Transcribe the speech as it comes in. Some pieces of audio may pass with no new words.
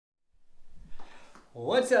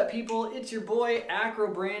What's up, people? It's your boy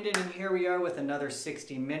Acro Brandon, and here we are with another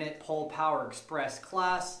 60-minute Pole Power Express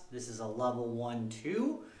class. This is a level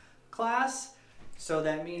 1-2 class. So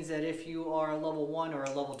that means that if you are a level 1 or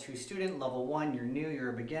a level 2 student, level 1 you're new,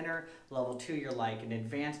 you're a beginner. Level 2 you're like an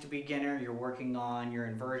advanced beginner. You're working on your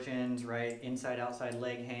inversions, right? Inside outside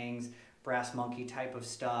leg hangs, brass monkey type of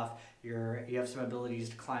stuff. You have some abilities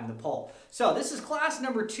to climb the pole. So this is class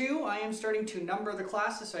number 2. I am starting to number the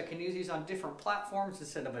classes so I can use these on different platforms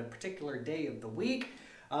instead of a particular day of the week.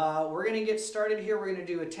 We're going to get started here. We're going to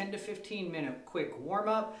do a 10 to 15 minute quick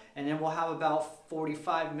warm-up, and then we'll have about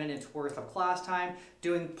 45 minutes worth of class time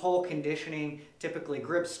doing pole conditioning, typically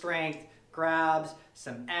grip strength, grabs,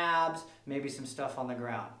 some abs, maybe some stuff on the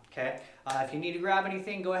ground. Okay. If you need to grab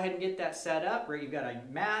anything, go ahead and get that set up. Right, you've got a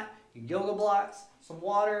mat, your yoga blocks, some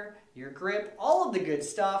water, your grip, all of the good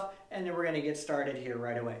stuff, and then we're going to get started here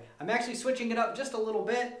right away. I'm actually switching it up just a little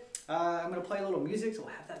bit. I'm going to play a little music, so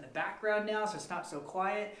we'll have that in the background now so it's not so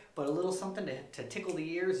quiet, but a little something to tickle the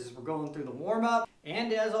ears as we're going through the warm-up.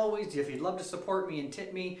 And as always, if you'd love to support me and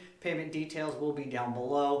tip me, payment details will be down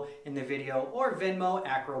below in the video, or Venmo,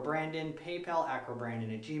 Acro Brandon, PayPal,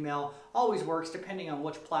 acrobrandon@gmail. Always works depending on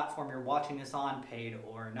which platform you're watching this on, paid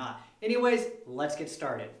or not. Anyways, let's get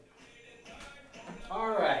started. All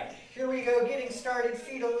right, here we go, getting started.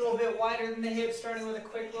 Feet a little bit wider than the hips, starting with a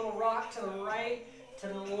quick little rock to the right, to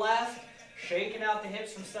the left, shaking out the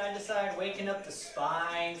hips from side to side, waking up the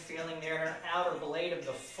spine, feeling their outer blade of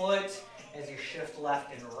the foot as you shift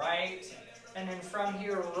left and right. And then from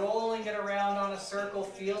here, rolling it around on a circle,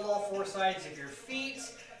 feel all four sides of your feet.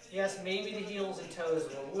 Yes, maybe the heels and toes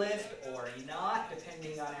will lift or not,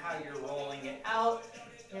 depending on how you're rolling it out.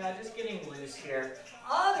 Yeah, just getting loose here.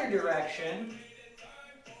 Other direction.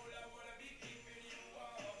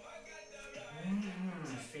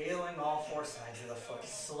 Feeling all four sides of the foot,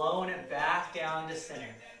 slowing it back down to center.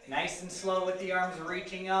 Nice and slow with the arms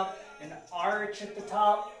reaching up, an arch at the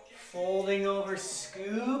top, folding over,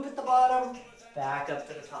 scoop at the bottom, back up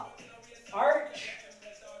to the top. Arch,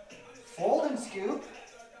 fold and scoop,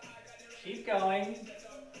 keep going.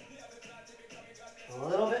 A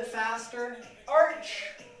little bit faster,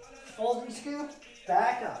 arch, fold and scoop,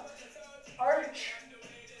 back up. Arch,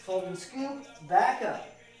 fold and scoop, back up.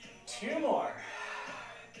 2 more.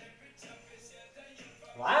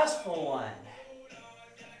 Last full one.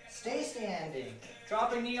 Stay standing.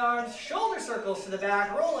 Dropping the arms, shoulder circles to the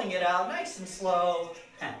back, rolling it out nice and slow.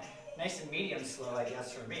 Nice and medium slow, I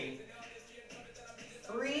guess, for me.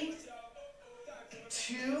 3,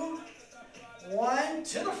 2, 1,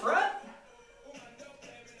 to the front.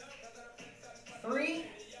 3,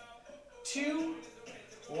 2,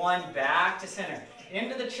 1, back to center.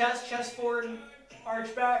 Into the chest, chest forward,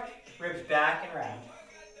 arch back, ribs back and round.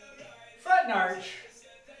 Front and arch,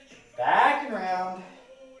 back and round.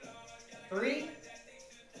 3,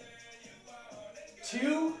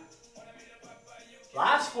 2,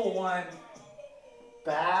 last full one,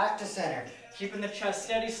 back to center. Keeping the chest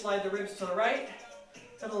steady, slide the ribs to the right,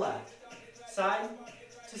 to the left, side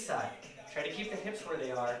to side. Try to keep the hips where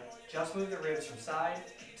they are. Just move the ribs from side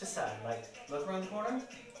to side. Like, look around the corner,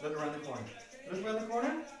 look around the corner. Look around the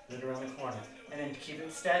corner, look around the corner. And then keep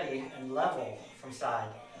it steady and level from side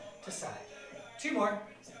to side. 2 more.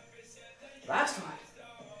 Last one.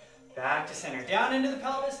 Back to center. Down into the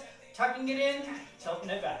pelvis, tucking it in,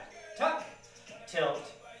 tilting it back. Tuck, tilt,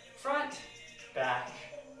 front, back.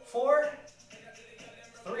 4,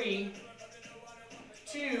 3,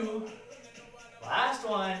 2, last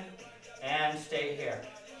one, and stay here.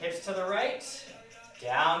 Hips to the right,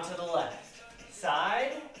 down to the left.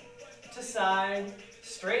 Side to side,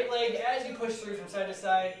 straight leg as you push through from side to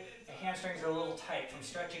side. The hamstrings are a little tight from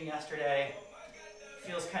stretching yesterday.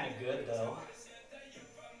 Feels kind of good though.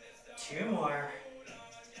 2 more.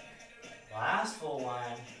 Last full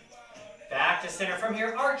one. Back to center. From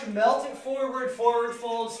here, arch, melt it forward, forward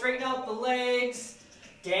fold, straighten out the legs,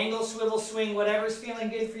 dangle, swivel, swing, whatever's feeling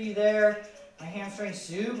good for you there. My hamstring's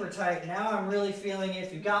super tight. Now I'm really feeling it.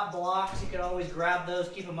 If you've got blocks, you can always grab those,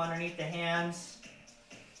 keep them underneath the hands.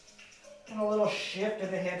 And a little shift of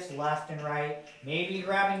the hips left and right. Maybe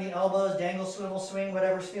grabbing the elbows, dangle, swivel, swing,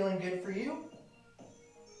 whatever's feeling good for you.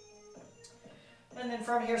 And then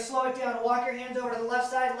from here, slow it down. Walk your hands over to the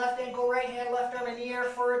left side, left ankle, right hand, left arm in the air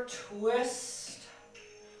for a twist.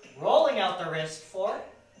 Rolling out the wrist. 4,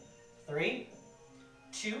 3,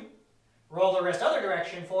 2. Roll the wrist other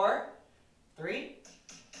direction. 4, 3,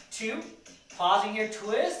 2. Pausing here,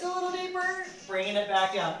 twist a little deeper. Bringing it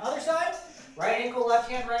back down. Other side. Right ankle,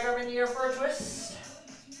 left hand, right arm in the air for a twist.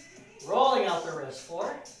 Rolling out the wrist.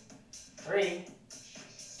 4, 3,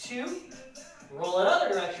 2. Roll it other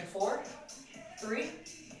direction. 4, 3,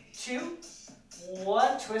 2,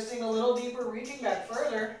 1. Twisting a little deeper, reaching back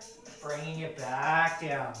further, bringing it back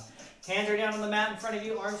down. Hands are down on the mat in front of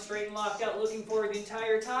you, arms straight and locked out, looking forward the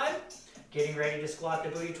entire time. Getting ready to squat the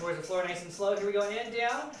booty towards the floor nice and slow. Here we go, and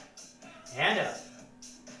down, and up.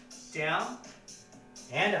 Down,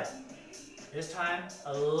 and up. This time,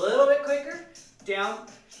 a little bit quicker. Down,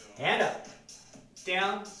 and up.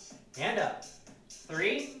 Down, and up.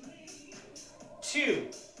 3, 2,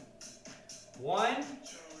 1.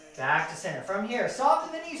 Back to center. From here,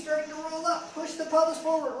 soften the knees, starting to roll up. Push the pelvis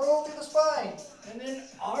forward, roll through the spine. And then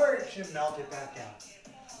arch and melt it back down.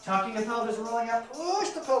 Tucking the pelvis, rolling out, push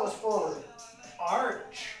the pelvis forward.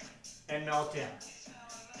 Arch and melt in.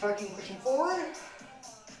 Tucking, pushing forward.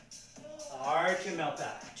 Arch and melt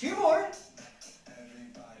back. 2 more.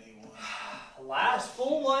 Last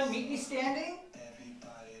full one, meet me standing.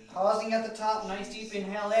 Pausing at the top, nice deep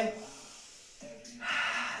inhale in.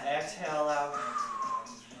 Exhale out.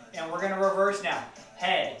 And we're going to reverse now.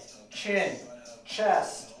 Head, chin,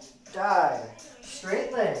 chest, dive,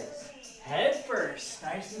 straight legs. Head first,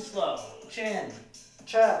 nice and slow. Chin,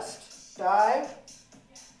 chest, dive,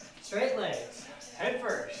 straight legs. Head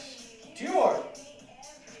first. 2 more.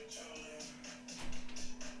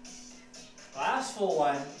 Last full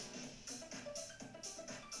one.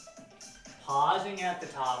 Pausing at the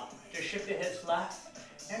top. Just shift the hips left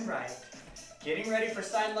and right. Getting ready for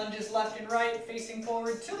side lunges left and right, facing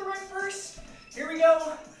forward to the right first. Here we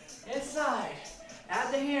go. Inside.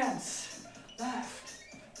 Add the hands. Left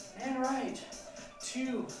and right.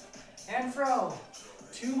 2 and fro.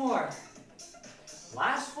 2 more.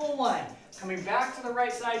 Last full one. Coming back to the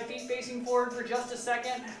right side, feet facing forward for just a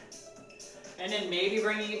second. And then maybe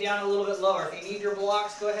bringing it down a little bit lower. If you need your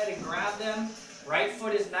blocks, go ahead and grab them. Right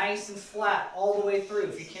foot is nice and flat all the way through.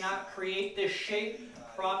 If you cannot create this shape,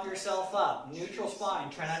 prop yourself up. Neutral spine.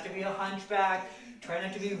 Try not to be a hunchback. Try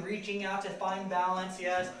not to be reaching out to find balance.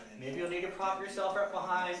 Yes, maybe you'll need to prop yourself up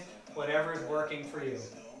behind. Whatever is working for you.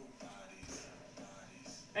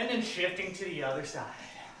 And then shifting to the other side.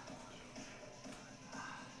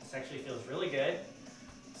 This actually feels really good.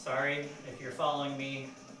 Sorry if you're following me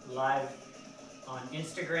live on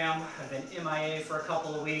Instagram. I've been MIA for a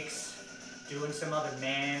couple of weeks. Doing some other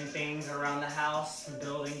man things around the house,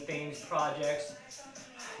 building things, projects.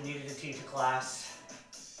 Needed to teach a class.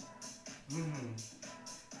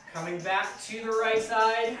 Coming back to the right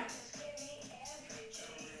side.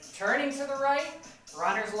 Turning to the right,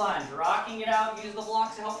 runner's lunge. Rocking it out, use the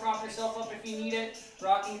blocks to help prop yourself up if you need it.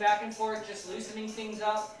 Rocking back and forth, just loosening things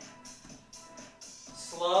up.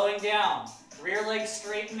 Slowing down. Rear leg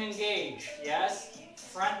straight and engaged, yes?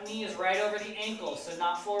 Front knee is right over the ankle, so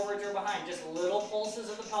not forwards or behind. Just little pulses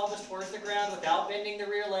of the pelvis towards the ground without bending the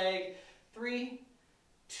rear leg. 3,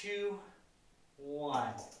 2, 1.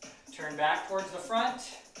 Turn back towards the front.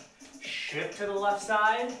 Shift to the left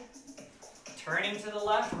side. Turning to the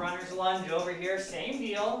left, runner's lunge over here. Same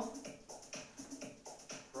deal.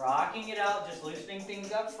 Rocking it out, just loosening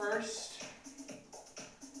things up first.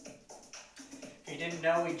 If you didn't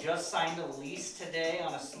know, we just signed a lease today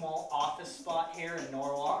on a small office spot here in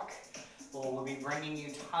Norwalk. Well, we'll be bringing you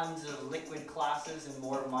tons of liquid classes and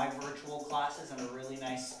more of my virtual classes in a really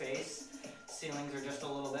nice space. Ceilings are just a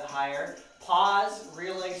little bit higher. Pause,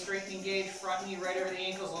 rear leg straight and engaged, front knee right over the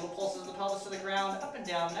ankles, little pulses of the pelvis to the ground, up and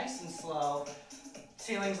down, nice and slow.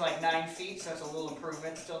 Ceiling's like 9 feet, so it's a little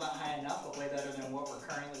improvement. Still not high enough, but way better than what we're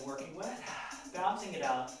currently working with. Bouncing it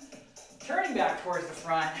out. Turning back towards the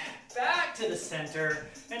front, back to the center,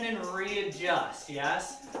 and then readjust,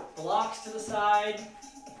 yes? Blocks to the side,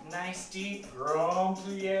 nice deep, grand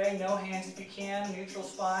plie, no hands if you can, neutral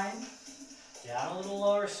spine. Down a little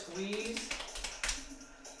lower, squeeze.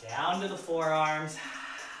 Down to the forearms.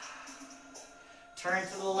 Turn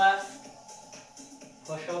to the left.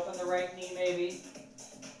 Push open the right knee maybe.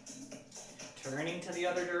 Turning to the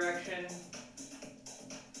other direction.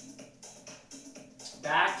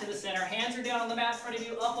 Back to the center. Hands are down on the mat in front of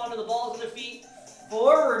you, up onto the balls of the feet.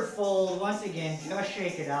 Forward fold. Once again, just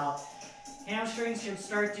shake it out. Hamstrings should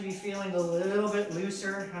start to be feeling a little bit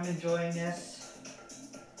looser. I'm enjoying this.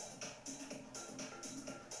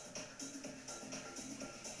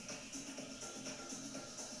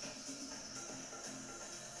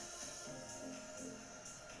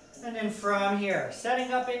 And then from here,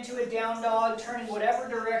 setting up into a down dog, turning whatever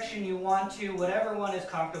direction you want to, whatever one is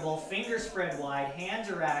comfortable. Fingers spread wide, hands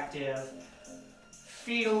are active.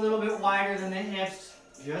 Feet a little bit wider than the hips.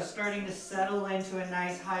 Just starting to settle into a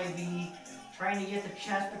nice high V. Trying to get the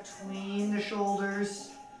chest between the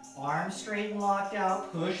shoulders. Arms straight and locked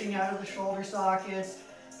out, pushing out of the shoulder sockets.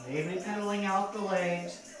 Maybe pedaling out the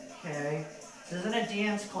legs. Okay. This isn't a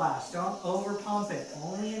dance class. Don't over pump it.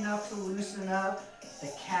 Only enough to loosen up the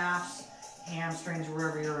calves, hamstrings,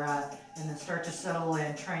 wherever you're at, and then start to settle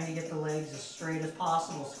in, trying to get the legs as straight as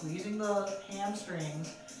possible. Squeezing the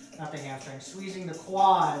hamstrings, not the hamstrings, squeezing the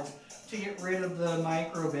quads to get rid of the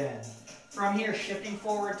micro bend. From here, shifting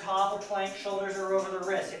forward, top of plank, shoulders are over the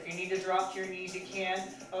wrists. If you need to drop to your knees, you can.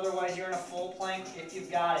 Otherwise, you're in a full plank if you've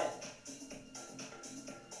got it.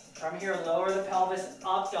 From here, lower the pelvis,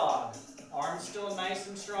 up dog. Arms still nice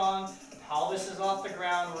and strong. Pelvis is off the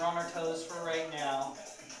ground. We're on our toes for right now.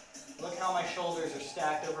 Look how my shoulders are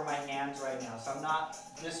stacked over my hands right now. So I'm not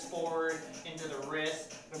this forward into the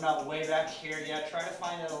wrist. I'm not way back here yet. Try to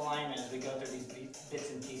find that alignment as we go through these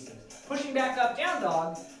bits and pieces. Pushing back up, down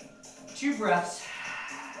dog. 2 breaths.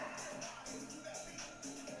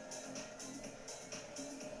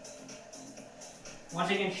 Once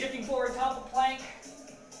again, shifting forward, top of plank.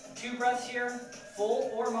 2 breaths here,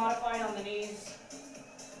 full or modified on the knees.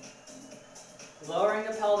 Lowering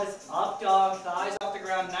the pelvis, up dog, thighs off the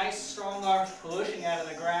ground, nice strong arms pushing out of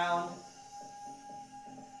the ground.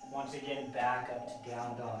 Once again, back up to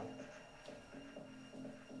down dog.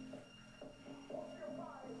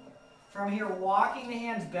 From here, walking the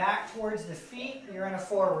hands back towards the feet, you're in a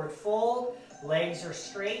forward fold. Legs are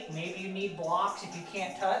straight. Maybe you need blocks if you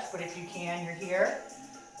can't touch, but if you can, you're here.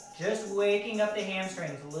 Just waking up the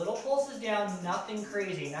hamstrings. Little pulses down, nothing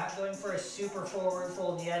crazy. Not going for a super forward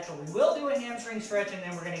fold yet, but we will do a hamstring stretch, and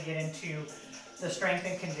then we're going to get into the strength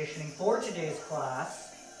and conditioning for today's class.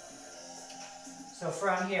 So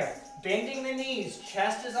from here, bending the knees,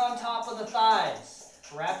 chest is on top of the thighs.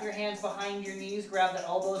 Wrap your hands behind your knees, grab the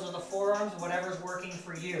elbows or the forearms, whatever's working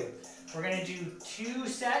for you. We're going to do 2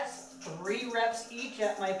 sets, 3 reps each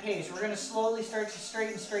at my pace. We're going to slowly start to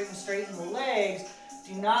straighten the legs.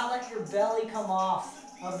 Do not let your belly come off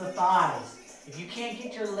of the thighs. If you can't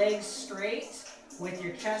get your legs straight with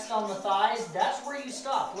your chest on the thighs, that's where you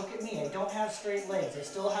stop. Look at me, I don't have straight legs. I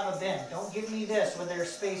still have a bend. Don't give me this where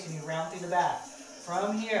there's space and you round through the back.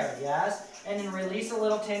 From here, yes? And then release a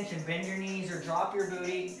little tension. Bend your knees or drop your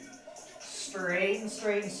booty. Straighten,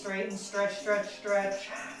 stretch, stretch.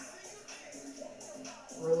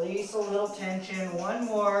 Release a little tension. One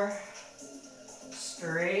more.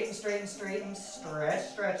 Straighten, stretch.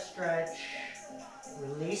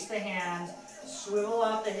 Release the hands. Swivel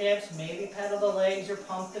out the hips. Maybe pedal the legs or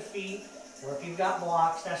pump the feet. Or if you've got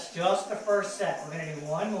blocks, that's just the first set. We're going to do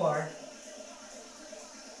one more.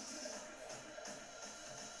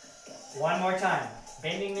 One more time.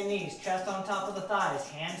 Bending the knees, chest on top of the thighs.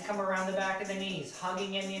 Hands come around the back of the knees.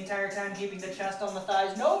 Hugging in the entire time, keeping the chest on the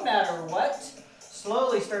thighs no matter what.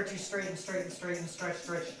 Slowly start to straighten, stretch.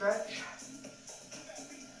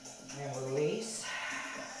 And release.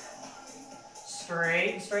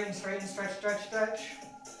 Straighten, stretch.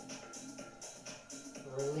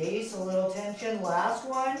 Release, a little tension. Last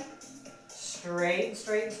one. Straighten,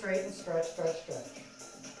 stretch.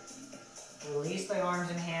 Release the arms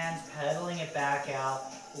and hands, pedaling it back out.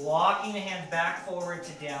 Walking the hands back forward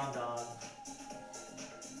to down dog.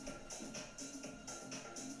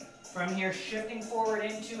 From here, shifting forward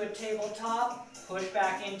into a tabletop. Push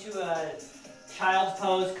back into a child's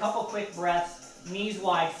pose. Couple quick breaths. Knees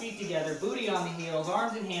wide, feet together, booty on the heels,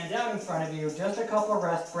 arms and hands out in front of you. Just a couple of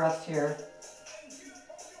breaths here.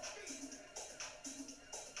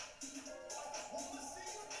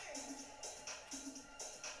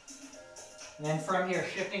 And then from here,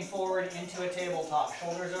 shifting forward into a tabletop.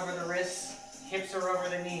 Shoulders over the wrists, hips are over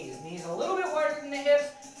the knees. Knees a little bit wider than the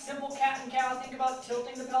hips. Simple cat and cow. Think about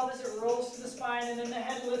tilting the pelvis. It rolls to the spine and then the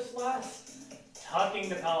head lifts last. Tucking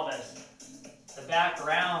the pelvis. The back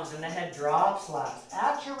rounds and the head drops last.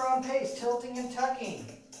 At your own pace, tilting and tucking.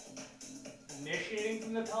 Initiating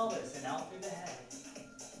from the pelvis and out through the head.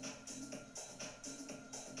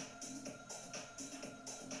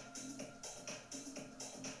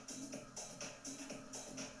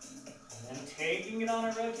 And then taking it on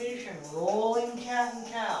a rotation, rolling cat and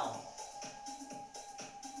cow.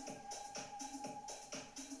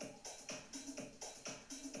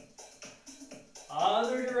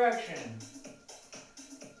 Other direction.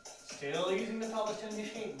 Still using the pelvis to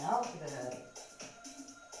initiate, now to the head.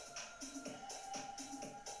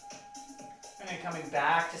 And then coming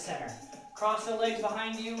back to center. Cross the legs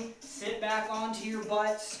behind you, sit back onto your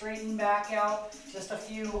butt, straighten back out. Just a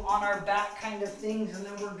few on our back kind of things, and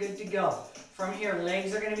then we're good to go. From here,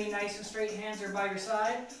 legs are going to be nice and straight, hands are by your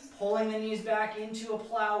side. Pulling the knees back into a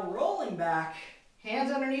plow, rolling back.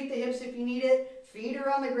 Hands underneath the hips if you need it. Feet are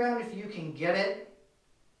on the ground if you can get it.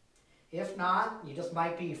 If not, you just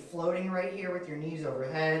might be floating right here with your knees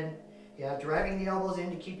overhead. Yeah, driving the elbows in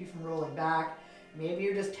to keep you from rolling back. Maybe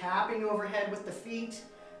you're just tapping overhead with the feet,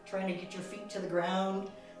 trying to get your feet to the ground.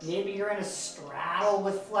 Maybe you're in a straddle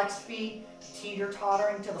with flex feet,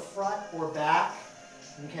 teeter-tottering to the front or back.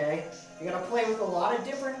 Okay? You're going to play with a lot of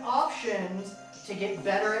different options to get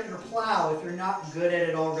better at your plow if you're not good at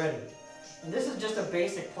it already. And this is just a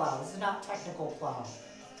basic plow. This is not technical plow.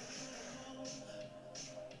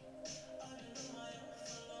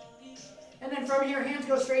 And then from here, hands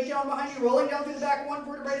go straight down behind you, rolling down through the back one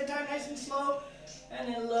vertebrae at a time, nice and slow.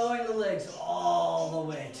 And then lowering the legs all the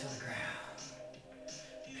way to the ground.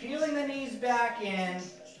 Peeling the knees back in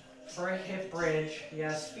for a hip bridge.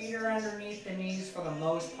 Yes, feet are underneath the knees for the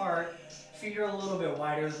most part. Feet are a little bit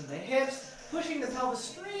wider than the hips. Pushing the pelvis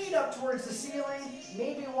straight up towards the ceiling.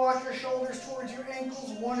 Maybe walk your shoulders towards your ankles.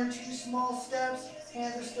 1 or 2 small steps.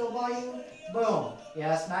 Hands are still by you. Boom.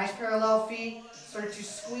 Yes, nice parallel feet. Start to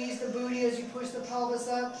squeeze the booty as you push the pelvis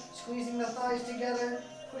up. Squeezing the thighs together.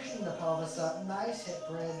 Pushing the pelvis up. Nice hip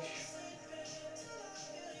bridge.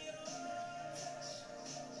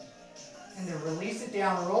 And then release it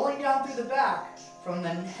down, rolling down through the back from the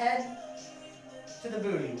head to the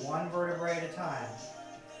booty, 1 vertebrae at a time.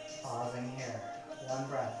 Pausing here, 1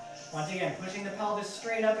 breath. Once again, pushing the pelvis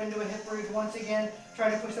straight up into a hip bridge. Once again, try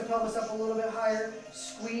to push the pelvis up a little bit higher.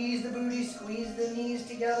 Squeeze the booty, squeeze the knees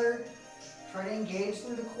together. Try to engage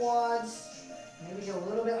through the quads. Maybe get a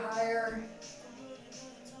little bit higher.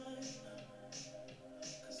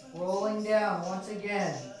 Rolling down once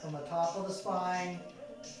again from the top of the spine,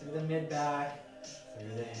 through the mid-back,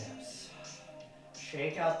 through the hips.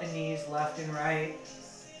 Shake out the knees left and right.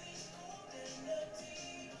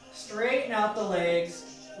 Straighten out the legs.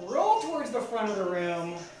 Roll towards the front of the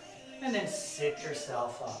room. And then sit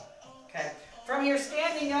yourself up. Okay? From here,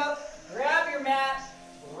 standing up, grab your mat,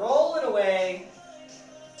 roll it away,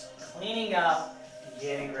 cleaning up,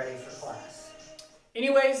 getting ready for class.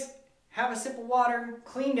 Anyways, have a sip of water,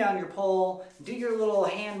 clean down your pole, do your little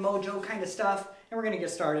hand mojo kind of stuff, and we're going to get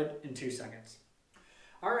started in 2 seconds.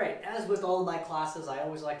 All right, as with all of my classes, I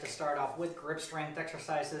always like to start off with grip strength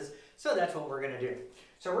exercises, so that's what we're going to do.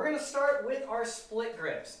 So we're going to start with our split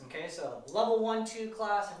grips, okay? So level 1, 2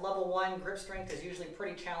 class, level 1 grip strength is usually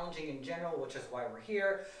pretty challenging in general, which is why we're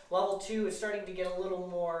here. Level 2 is starting to get a little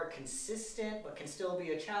more consistent, but can still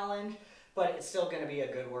be a challenge, but it's still going to be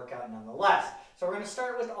a good workout nonetheless. So we're going to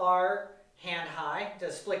start with our hand high,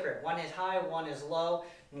 the split grip. 1 is high, 1 is low.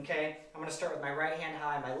 Okay, I'm going to start with my right hand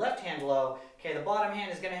high, my left hand low. Okay, the bottom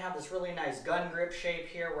hand is going to have this really nice gun grip shape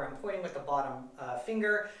here where I'm pointing with the bottom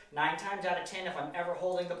finger. 9 times out of 10, if I'm ever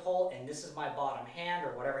holding the pole and this is my bottom hand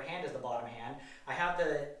or whatever hand is the bottom hand, I have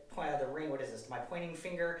the ring, what is this, my pointing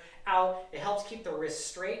finger out. It helps keep the wrist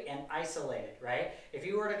straight and isolated, right? If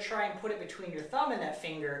you were to try and put it between your thumb and that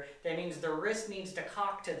finger, that means the wrist needs to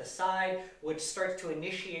cock to the side, which starts to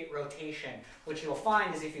initiate rotation. What you'll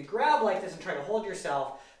find is if you grab like this and try to hold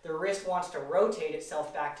yourself, the wrist wants to rotate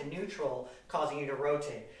itself back to neutral, causing you to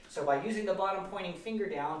rotate. So by using the bottom pointing finger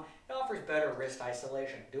down, it offers better wrist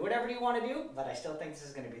isolation. Do whatever you want to do, but I still think this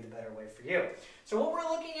is going to be the better way for you. So what we're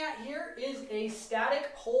looking at here is a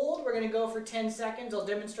static hold. We're going to go for 10 seconds. I'll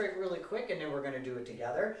demonstrate really quick, and then we're going to do it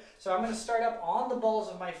together. So I'm going to start up on the balls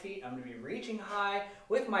of my feet. I'm going to be reaching high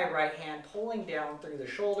with my right hand, pulling down through the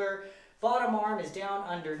shoulder. Bottom arm is down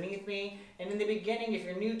underneath me, and in the beginning, if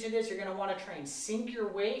you're new to this, you're going to want to try and sink your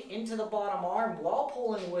weight into the bottom arm while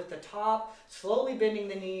pulling with the top, slowly bending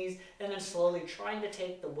the knees, and then slowly trying to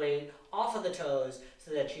take the weight off of the toes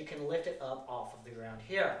so that you can lift it up off of the ground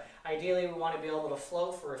here. Ideally, we want to be able to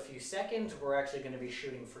float for a few seconds. We're actually going to be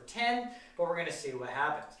shooting for 10, but we're going to see what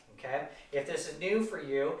happens. Okay? If this is new for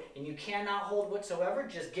you and you cannot hold whatsoever,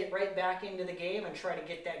 just get right back into the game and try to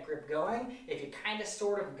get that grip going. If you kind of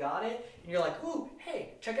sort of got it and you're like, ooh,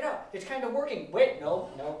 hey, check it out. It's kind of working. Wait,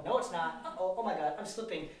 no, it's not. Uh-oh, oh my God, I'm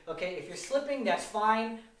slipping. Okay, if you're slipping, that's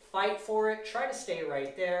fine. Fight for it. Try to stay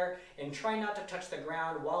right there and try not to touch the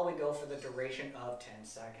ground while we go for the duration of 10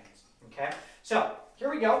 seconds. Okay, so here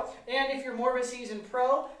we go. And if you're more of a seasoned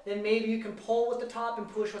pro, then maybe you can pull with the top and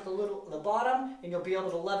push with the bottom, and you'll be able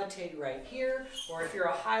to levitate right here. Or if you're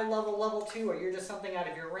a high level, level 2, or you're just something out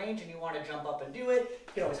of your range and you want to jump up and do it,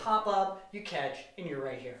 you can always hop up, you catch, and you're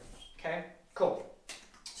right here. Okay, cool.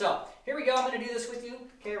 So here we go. I'm going to do this with you.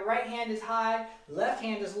 Okay, right hand is high, left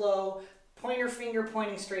hand is low. Pointer finger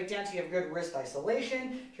pointing straight down so you have good wrist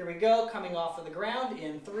isolation. Here we go, coming off of the ground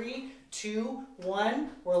in 3, 2, 1.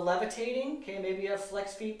 We're levitating. Okay, maybe you have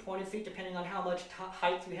flex feet, pointed feet, depending on how much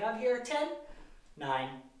height you have here. 10, 9,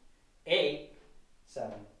 8,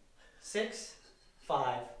 7, 6,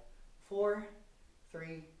 5, 4,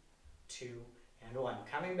 3, 2, and 1.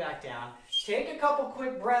 Coming back down. take a couple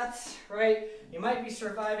quick breaths, right? You might be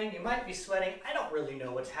surviving, you might be sweating. I don't really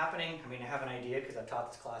know what's happening. I mean, I have an idea because I've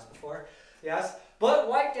taught this class before. Yes, but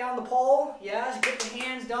wipe down the pole. Yes, get the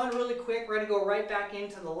hands done really quick. Ready to go right back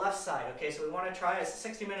into the left side. Okay, so we want to try a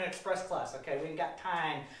 60-minute express class. Okay, we ain't got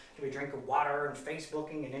time to be drinking water and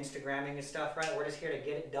Facebooking and Instagramming and stuff, right? We're just here to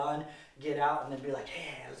get it done, get out, and then be like,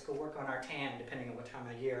 hey, let's go work on our tan, depending on what time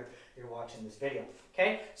of year you're watching this video.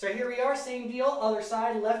 Okay, so here we are, same deal. Other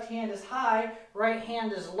side, left hand is high, right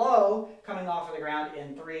hand is low, coming off of the ground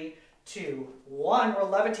in 3, 2, 1. We're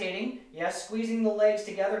levitating. Yes, squeezing the legs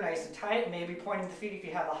together nice and tight. Maybe pointing the feet if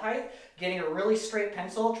you have the height. Getting a really straight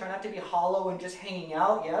pencil. Try not to be hollow and just hanging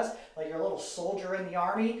out. Yes, like you're a little soldier in the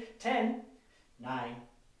army. 10, 9,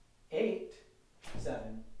 8,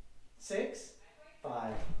 7, 6,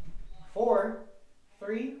 5, 4,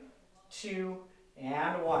 3, 2,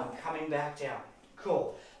 and 1. Coming back down.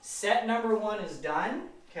 Cool. Set number 1 is done.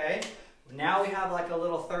 Okay. Now we have like a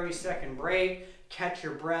little 30-second break. Catch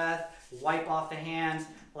your breath. Wipe off the hands.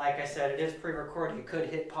 Like I said, it is pre-recorded. You could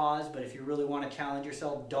hit pause, but if you really want to challenge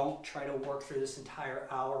yourself, don't try to work through this entire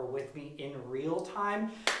hour with me in real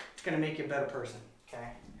time. It's going to make you a better person. Okay.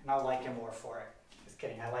 And I'll like you more for it. Just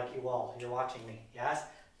kidding. I like you all. You're watching me. Yes?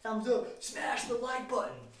 Thumbs up. Smash the like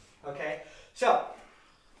button. Okay. So,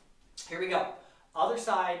 here we go. Other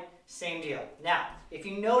side, same deal. Now, if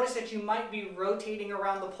you notice that you might be rotating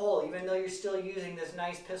around the pole, even though you're still using this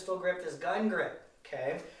nice pistol grip, this gun grip,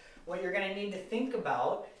 okay, what you're going to need to think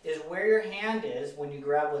about is where your hand is when you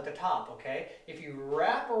grab with the top, okay? If you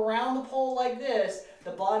wrap around the pole like this,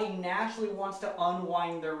 the body naturally wants to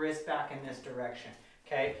unwind the wrist back in this direction,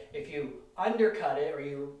 okay? If you undercut it or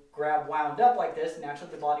you grab wound up like this,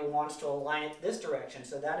 naturally the body wants to align it this direction.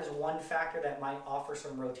 So that is one factor that might offer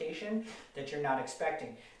some rotation that you're not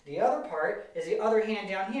expecting. The other part is the other hand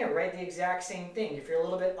down here, right? The exact same thing. If you're a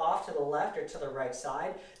little bit off to the left or to the right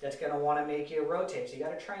side, that's going to want to make you rotate. So you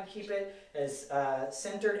got to try and keep it as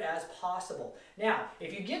centered as possible. Now,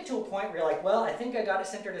 if you get to a point where you're like, well, I think I got it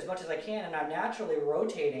centered as much as I can and I'm naturally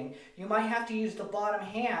rotating, you might have to use the bottom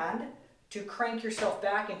hand to crank yourself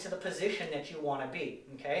back into the position that you want to be,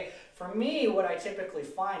 okay? For me, what I typically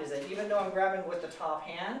find is that even though I'm grabbing with the top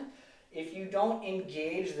hand, if you don't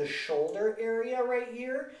engage the shoulder area right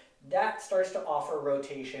here, that starts to offer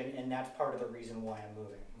rotation, and that's part of the reason why I'm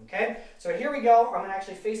moving, okay? So here we go. I'm going to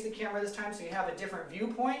actually face the camera this time so you have a different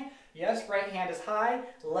viewpoint. Yes, right hand is high,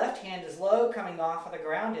 left hand is low, coming off of the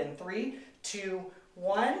ground in 3, 2,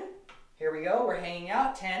 1. Here we go. We're hanging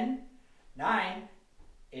out. 10, 9,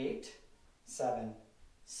 8, 7,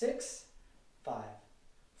 6, 5,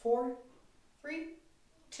 4, 3,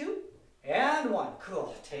 2, and 1.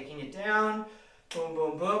 Cool. Taking it down. Boom,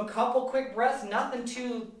 boom, boom. Couple quick breaths. Nothing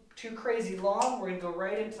too crazy long. We're going to go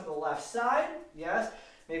right into the left side. Yes.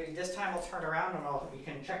 Maybe this time I'll turn around and we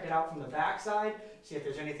can check it out from the back side. See if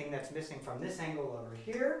there's anything that's missing from this angle over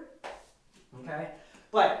here. Okay.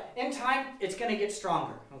 But in time, it's going to get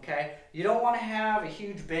stronger, okay? You don't want to have a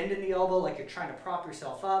huge bend in the elbow like you're trying to prop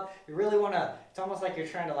yourself up. You really want to, it's almost like you're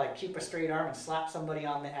trying to like keep a straight arm and slap somebody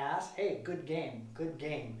on the ass. Hey, good game,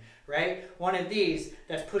 right? One of these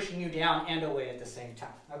that's pushing you down and away at the same time,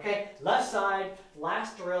 okay? Left side,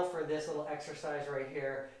 last drill for this little exercise right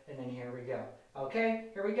here, and then here we go. Okay,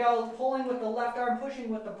 here we go, pulling with the left arm, pushing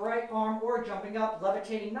with the right arm, or jumping up,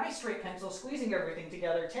 levitating, nice straight pencil, squeezing everything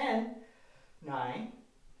together. 10, 9,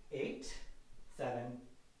 8, 7,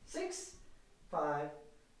 6, 5,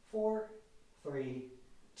 4, 3,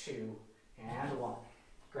 2, and 1.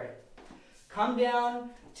 Great. Come down,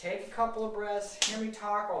 take a couple of breaths, hear me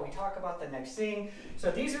talk while we talk about the next thing.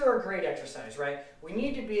 So these are a great exercise, right? We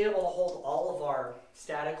need to be able to hold all of our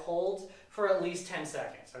static holds for at least 10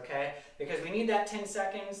 seconds, okay? Because we need that 10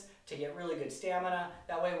 seconds to get really good stamina.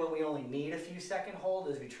 That way when we only need a few second hold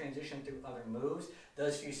as we transition through other moves,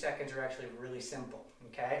 those few seconds are actually really simple,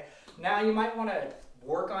 okay? Now you might want to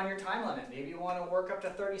work on your time limit. Maybe you want to work up to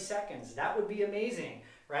 30 seconds. That would be amazing,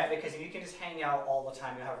 right? Because if you can just hang out all the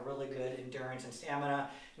time, you'll have really good endurance and stamina,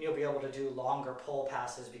 and you'll be able to do longer pull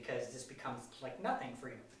passes because this becomes like nothing for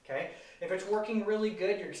you, okay? If it's working really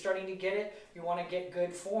good, you're starting to get it, you want to get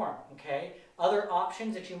good form, okay? Other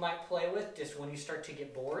options that you might play with, just when you start to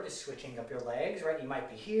get bored, is switching up your legs, right? You might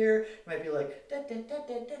be here, you might be like, da, da, da,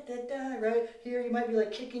 da, da, da, da, right? Here, you might be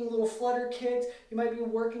like kicking little flutter kicks, you might be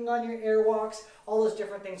working on your air walks, all those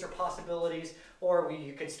different things are possibilities, or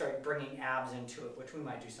you could start bringing abs into it, which we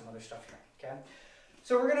might do some other stuff here, okay?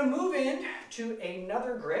 So we're going to move in to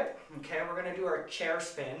another grip, okay? We're going to do our chair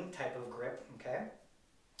spin type of grip, okay?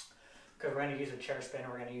 because we're going to use a chair spin.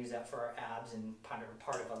 We're going to use that for our abs and part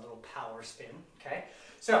of a little power spin, okay?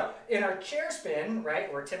 So in our chair spin,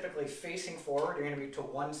 right, we're typically facing forward. You're going to be to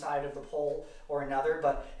one side of the pole or another,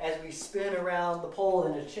 but as we spin around the pole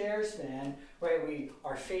in a chair spin, right, we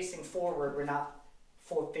are facing forward. We're not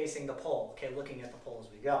facing the pole, okay, looking at the pole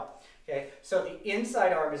as we go. Okay, so the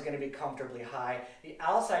inside arm is going to be comfortably high. The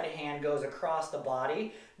outside hand goes across the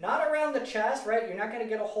body, not around the chest, right? You're not going to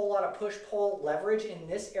get a whole lot of push-pull leverage in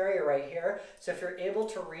this area right here. So if you're able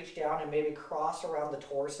to reach down and maybe cross around the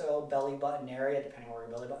torso, belly button area, depending on where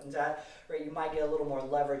your belly button's at, right, you might get a little more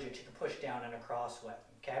leverage that you can push down and across with.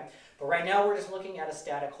 Okay, but right now we're just looking at a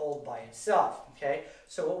static hold by itself. Okay,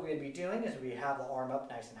 so what we would be doing is we have the arm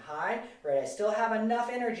up nice and high, right? I still have enough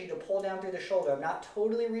energy to pull down through the shoulder. I'm not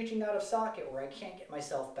totally reaching out of socket where I can't get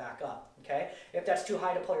myself back up. Okay, if that's too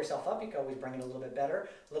high to pull yourself up, you can always bring it a little bit better,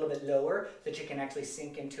 a little bit lower, so that you can actually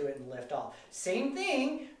sink into it and lift off. Same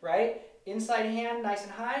thing, right? Inside hand nice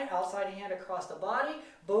and high, outside hand across the body.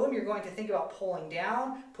 Boom, you're going to think about pulling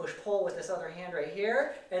down, push-pull with this other hand right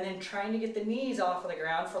here, and then trying to get the knees off of the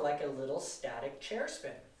ground for like a little static chair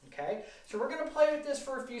spin, okay? So we're going to play with this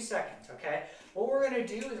for a few seconds, okay? What we're going to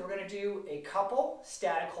do is we're going to do a couple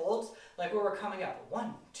static holds, like where we're coming up.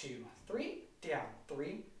 1, 2, 3, down,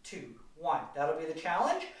 3, 2, 1. That'll be the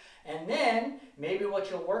challenge. And then maybe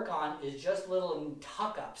what you'll work on is just little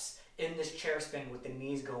tuck-ups in this chair spin with the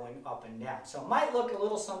knees going up and down. So it might look a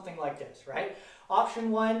little something like this, right? Option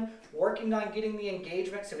 1, working on getting the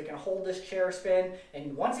engagement so we can hold this chair spin.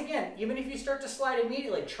 And once again, even if you start to slide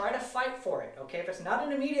immediately, try to fight for it, okay? If it's not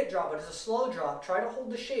an immediate drop, but it's a slow drop, try to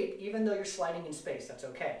hold the shape even though you're sliding in space. That's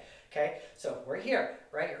okay, okay? So we're here,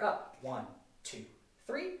 right? You're up. 1, 2,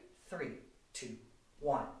 3, 3, 2,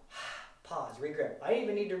 1. Pause, regrip. I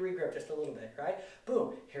even need to regrip just a little bit, right?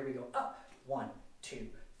 Boom, here we go. Up. 1, 2,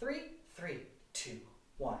 3, 3, 2,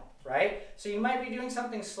 1, right? So you might be doing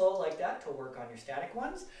something slow like that to work on your static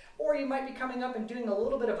ones, or you might be coming up and doing a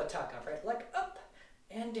little bit of a tuck up, right? Like up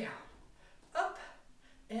and down,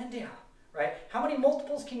 right? How many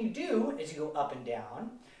multiples can you do as you go up and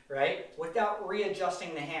down, right? Without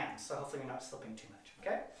readjusting the hands. So hopefully you're not slipping too much,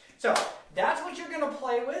 okay? So that's what you're gonna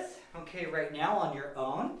play with, okay, right now on your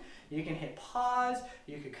own. You can hit pause,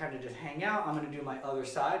 you could kind of just hang out. I'm gonna do my other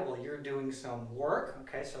side while you're doing some work,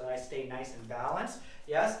 okay, so that I stay nice and balanced,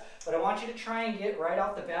 yes? But I want you to try and get right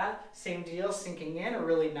off the bat, same deal, sinking in, a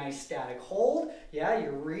really nice static hold. Yeah,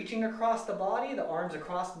 you're reaching across the body, the arms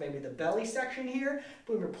across maybe the belly section here.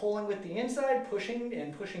 Boom, you're pulling with the inside, pushing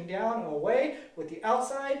and pushing down and away. With the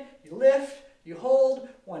outside, you lift, you hold,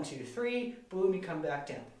 1, 2, 3, boom, you come back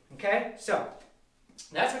down, okay? So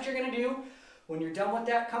that's what you're gonna do. When you're done with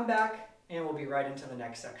that, come back and we'll be right into the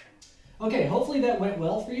next section. Okay, hopefully that went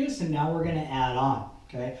well for you, so now we're gonna add on,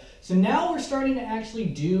 okay? So now we're starting to actually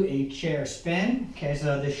do a chair spin, okay?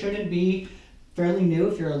 So this shouldn't be fairly new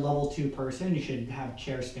if you're a level 2 person. You should have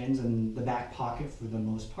chair spins in the back pocket for the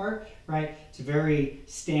most part, right? It's a very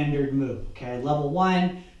standard move, okay? Level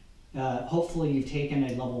 1, hopefully you've taken a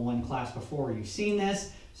level 1 class before, you've seen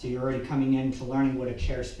this. So you're already coming into learning what a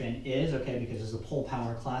chair spin is, okay, because it's a pole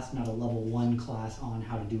power class, not a level 1 class on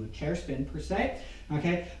how to do a chair spin per se,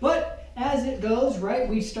 okay? But as it goes, right,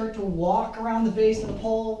 we start to walk around the base of the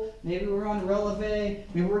pole. Maybe we're on releve,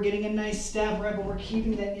 maybe we're getting a nice step, right, but we're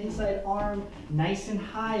keeping that inside arm nice and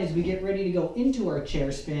high as we get ready to go into our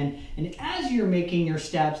chair spin. And as you're making your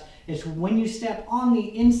steps, it's when you step on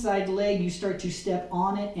the inside leg, you start to step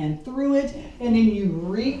on it and through it, and then you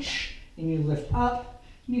reach and you lift up.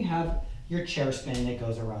 You have your chair spin that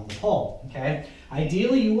goes around the pole, okay?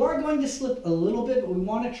 Ideally, you are going to slip a little bit, but we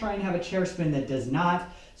want to try and have a chair spin that does not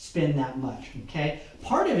spin that much, okay?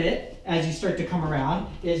 Part of it, as you start to come around,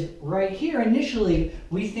 is right here. Initially,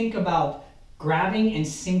 we think about grabbing and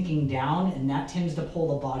sinking down, and that tends to pull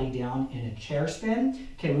the body down in a chair spin.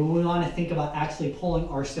 Okay, we want to think about actually pulling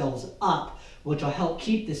ourselves up, which will help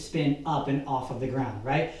keep the spin up and off of the ground,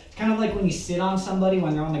 right? It's kind of like when you sit on somebody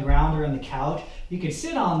when they're on the ground or on the couch. You could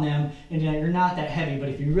sit on them and you're not that heavy, but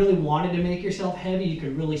if you really wanted to make yourself heavy, you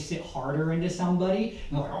could really sit harder into somebody.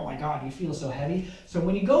 And they're like, oh my God, you feel so heavy. So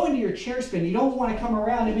when you go into your chair spin, you don't want to come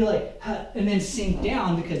around and be like, huh, and then sink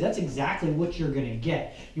down, because that's exactly what you're gonna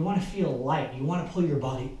get. You want to feel light. You want to pull your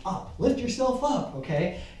body up. Lift yourself up,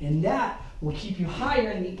 okay? And that will keep you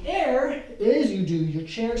higher in the air as you do your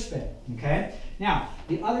chair spin, okay? Now,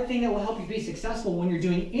 the other thing that will help you be successful when you're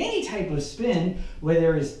doing any type of spin,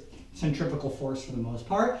 whether it's centrifugal force for the most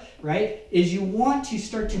part, right, is you want to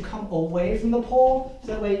start to come away from the pole.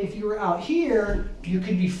 So that way, if you were out here, you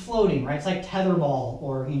could be floating, right? It's like tetherball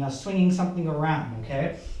or, you know, swinging something around,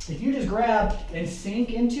 okay? If you just grab and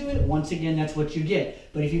sink into it, once again, that's what you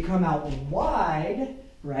get. But if you come out wide,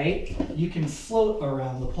 right, you can float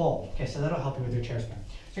around the pole. Okay, so that'll help you with your chair spin.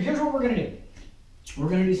 So here's what we're gonna do. We're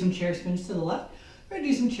gonna do some chair spins to the left. We're gonna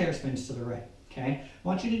do some chair spins to the right. Okay, I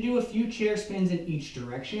want you to do a few chair spins in each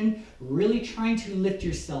direction, really trying to lift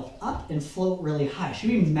yourself up and float really high. It should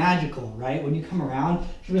be magical, right? When you come around, it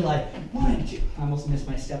should be like, 1, 2. I almost missed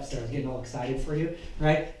my steps there. I was getting all excited for you,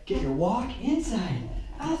 right? Get your walk inside,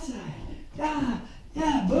 outside,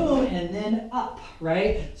 yeah, boom, and then up,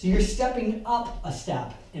 right? So you're stepping up a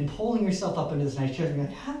step and pulling yourself up into this nice chair. You're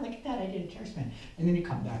like, look at that, I did a chair spin. And then you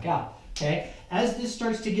come back out. Okay, as this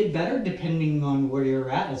starts to get better, depending on where you're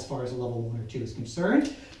at as far as level 1 or 2 is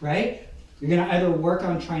concerned, right? You're gonna either work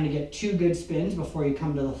on trying to get 2 good spins before you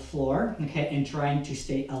come to the floor, okay, and trying to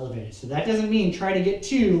stay elevated. So that doesn't mean try to get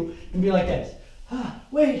 2 and be like this.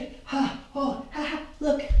 Wait, oh,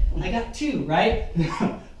 look, I got 2, right?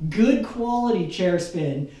 Good quality chair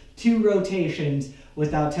spin, 2 rotations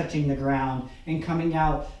without touching the ground and coming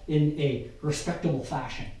out in a respectable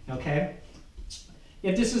fashion, okay?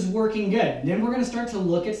 If this is working good, then we're going to start to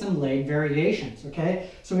look at some leg variations, okay?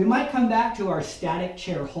 So we might come back to our static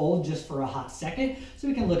chair hold just for a hot second so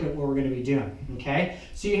we can look at what we're going to be doing, okay?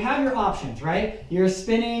 So you have your options, right? You're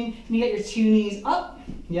spinning and you get your 2 knees up,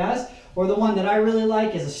 yes? Or the one that I really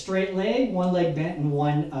like is a straight leg, 1 leg bent and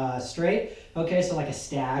 1 straight. Okay, so like a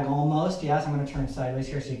stag almost. Yes, I'm going to turn sideways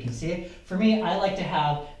here so you can see it. For me, I like to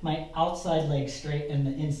have my outside leg straight and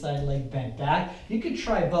the inside leg bent back. You could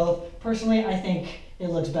try both. Personally, I think it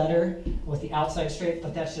looks better with the outside straight,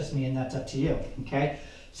 but that's just me and that's up to you, okay?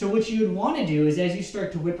 So what you would want to do is as you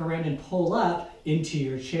start to whip around and pull up into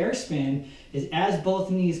your chair spin, is as both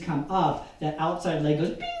knees come up, that outside leg goes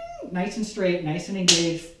bing, nice and straight, nice and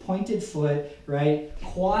engaged, pointed foot, right?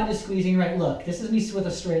 Quad is squeezing right. Look, this is me with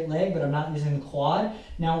a straight leg, but I'm not using the quad.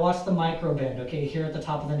 Now watch the micro bend, okay, here at the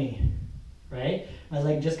top of the knee, right? My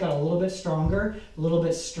leg just got a little bit stronger, a little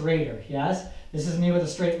bit straighter, yes? This is me with a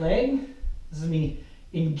straight leg. This is me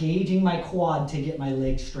engaging my quad to get my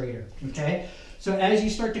leg straighter, okay? So as you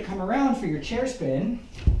start to come around for your chair spin,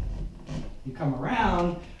 you come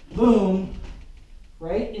around, boom,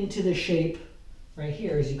 right into the shape right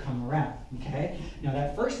here as you come around, okay? Now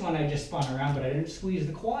that first one I just spun around, but I didn't squeeze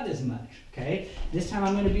the quad as much, okay? This time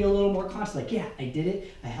I'm gonna be a little more conscious, like, yeah, I did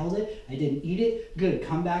it, I held it, I didn't eat it, good.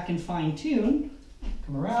 Come back and fine tune,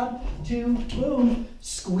 come around, 2, boom,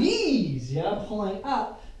 squeeze, yeah, pulling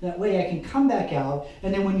up. That way I can come back out,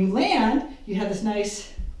 and then when you land, you have this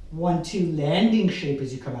nice 1-2 landing shape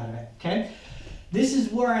as you come out of it, okay? This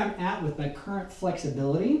is where I'm at with my current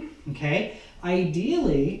flexibility, okay?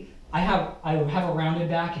 Ideally, I have a rounded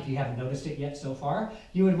back, if you haven't noticed it yet so far.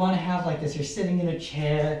 You would want to have like this, you're sitting in a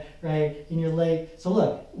chair, right, in your leg. So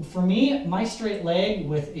look, for me, my straight leg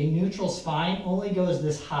with a neutral spine only goes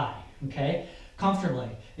this high, okay, comfortably.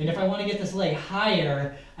 And if I want to get this leg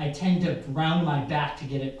higher, I tend to round my back to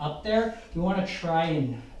get it up there. We want to try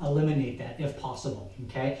and eliminate that if possible,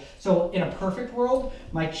 okay? So in a perfect world,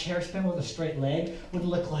 my chair spin with a straight leg would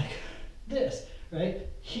look like this, right?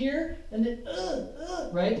 Here, and then,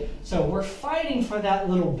 right? So we're fighting for that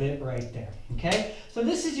little bit right there, okay? So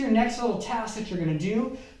this is your next little task that you're gonna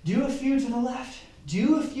do. Do a few to the left,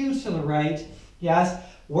 do a few to the right, yes?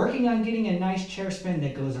 Working on getting a nice chair spin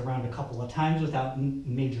that goes around a couple of times without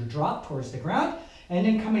major drop towards the ground, and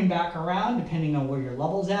then coming back around, depending on where your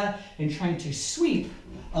level's at, and trying to sweep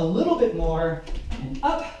a little bit more and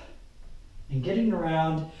up, and getting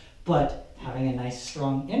around, but having a nice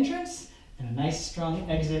strong entrance, and a nice strong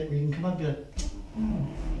exit where you can come up and be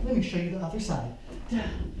like, let me show you the other side. Da,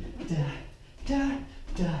 da, da,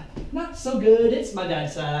 da. Not so good, it's my bad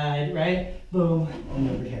side, right? Boom, and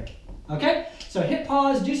over here. Okay, so hit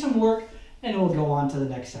pause, do some work, and we'll go on to the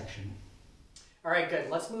next section. All right, good.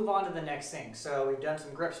 Let's move on to the next thing. So we've done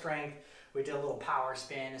some grip strength. We did a little power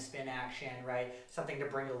spin, a spin action, right? Something to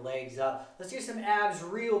bring the legs up. Let's do some abs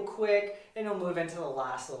real quick, and we'll move into the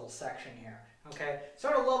last little section here. Okay, so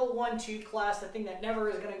our level 1-2 class, the thing that never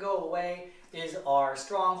is going to go away is our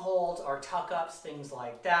strongholds, our tuck-ups, things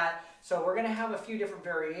like that. So we're going to have a few different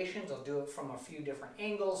variations. I'll do it from a few different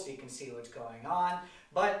angles so you can see what's going on.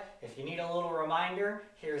 But if you need a little reminder,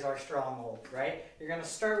 here's our stronghold, right? You're going to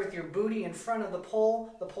start with your booty in front of the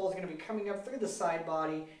pole. The pole is going to be coming up through the side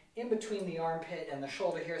body, in between the armpit and the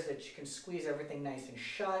shoulder here so that you can squeeze everything nice and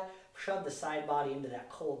shut. shove the side body into that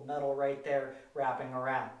cold metal right there, wrapping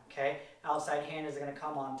around, okay? Outside hand is gonna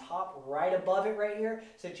come on top, right above it right here,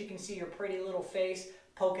 so that you can see your pretty little face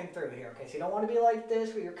poking through here, okay? So you don't wanna be like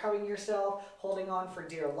this, where you're covering yourself, holding on for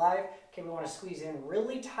dear life. Okay, we wanna squeeze in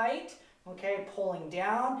really tight, okay, pulling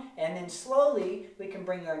down, and then slowly we can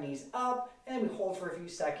bring our knees up, and we hold for a few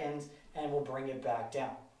seconds, and we'll bring it back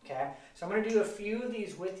down. Okay, so I'm going to do a few of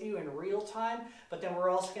these with you in real time, but then we're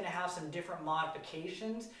also going to have some different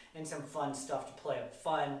modifications and some fun stuff to play with.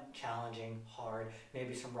 Fun, challenging, hard,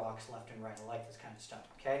 maybe some rocks left and right. I like this kind of stuff,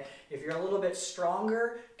 okay? If you're a little bit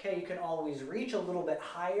stronger, okay, you can always reach a little bit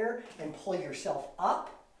higher and pull yourself up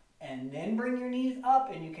and then bring your knees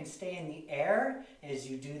up, and you can stay in the air as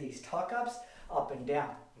you do these tuck-ups up and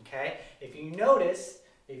down, okay? If you notice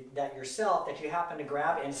that yourself that you happen to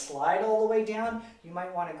grab and slide all the way down, you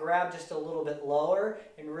might want to grab just a little bit lower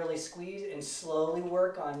and really squeeze and slowly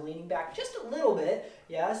work on leaning back just a little bit,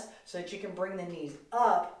 yes, so that you can bring the knees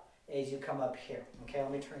up as you come up here. Okay, let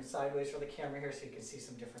me turn sideways for the camera here so you can see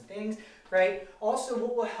some different things, right? Also,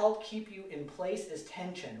 what will help keep you in place is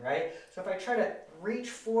tension, right? So if I try to reach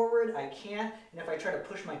forward, I can't, and if I try to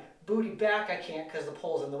push my booty back, I can't because the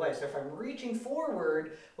pole's in the way. So if I'm reaching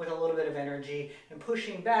forward with a little bit of energy and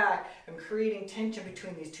pushing back, I'm creating tension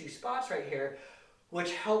between these two spots right here,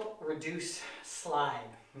 which help reduce slide,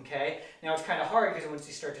 okay? Now it's kind of hard because once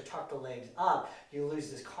you start to tuck the legs up, you lose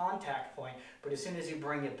this contact point, but as soon as you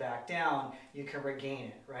bring it back down, you can regain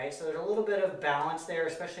it, right? So there's a little bit of balance there,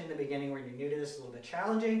 especially in the beginning when you're new to this, a little bit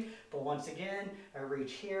challenging, but once again, I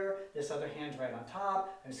reach here, this other hand's right on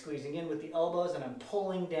top, I'm squeezing in with the elbows and I'm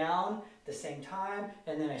pulling down at the same time,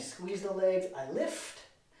 and then I squeeze the legs, I lift,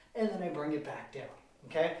 and then I bring it back down,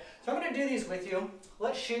 okay? So I'm gonna do these with you.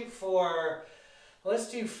 Let's shoot for,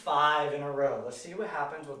 let's do 5 in a row. Let's see what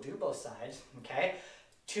happens. We'll do both sides, okay?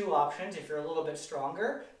 2 options. If you're a little bit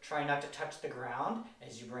stronger, try not to touch the ground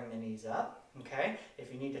as you bring the knees up, okay?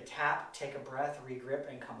 If you need to tap, take a breath, regrip,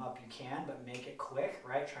 and come up, you can, but make it quick,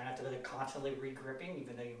 right? Try not to be constantly regripping,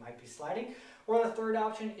 even though you might be sliding. Or the third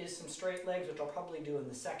option is some straight legs, which I'll probably do in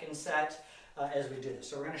the second set as we do this.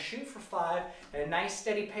 So we're going to shoot for 5 at a nice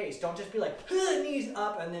steady pace. Don't just be like, knees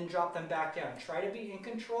up, and then drop them back down. Try to be in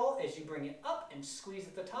control as you bring it up and squeeze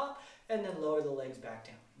at the top, and then lower the legs back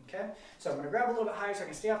down. Okay? So I'm going to grab a little bit higher so I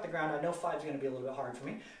can stay off the ground. I know 5 is going to be a little bit hard for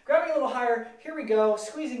me. Grabbing a little higher. Here we go.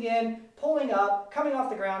 Squeezing in, pulling up, coming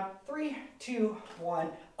off the ground. 3, 2, 1.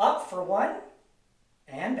 Up for 1,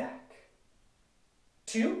 and back.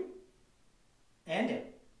 2, and in.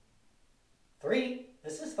 3,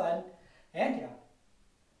 this is fun, and down.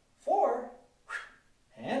 4,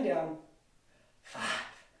 and down. 5,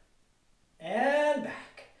 and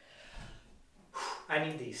back. I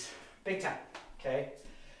need these, big time, okay?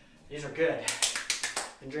 These are good.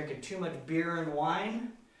 Been drinking too much beer and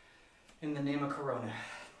wine in the name of Corona.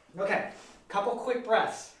 Okay, couple quick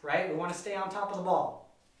breaths, right? We want to stay on top of the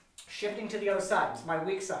ball. Shifting to the other side, it's my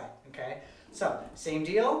weak side, okay? So, same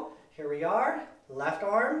deal, here we are. Left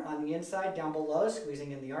arm on the inside, down below,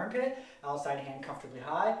 squeezing in the armpit. Outside hand comfortably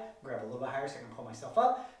high. Grab a little bit higher so I can pull myself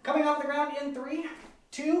up. Coming off the ground in 3,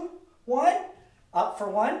 2, 1. Up for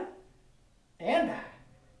 1, and back.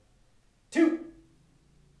 2,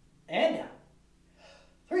 and down.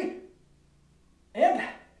 3, and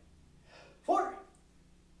back. 4,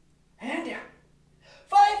 and down.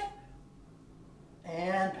 5,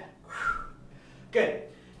 and back. Good.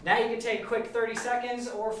 Now you can take a quick 30 seconds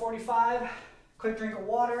or 45. Quick drink of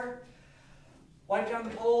water. Wipe down the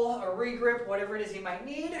pole, a regrip, whatever it is you might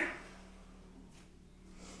need.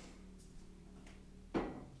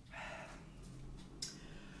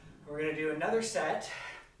 We're going to do another set.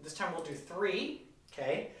 This time we'll do 3,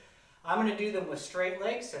 okay? I'm going to do them with straight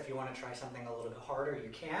legs, so if you want to try something a little bit harder, you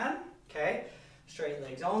can, okay? Straight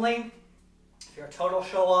legs only. If you're a total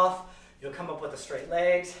show-off, you'll come up with the straight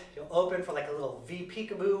legs. You'll open for like a little V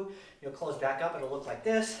peekaboo. You'll close back up. It'll look like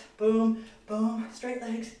this. Boom, boom, straight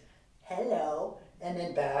legs. Hello. And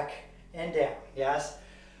then back and down. Yes?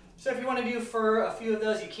 So if you want to do for a few of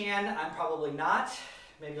those, you can. I'm probably not.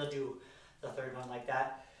 Maybe I'll do the third one like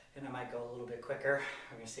that. And I might go a little bit quicker.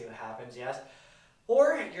 We're going to see what happens. Yes?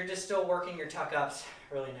 Or you're just still working your tuck-ups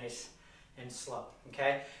really nice and slow.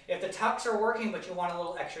 Okay? If the tucks are working, but you want a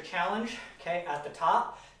little extra challenge, okay, at the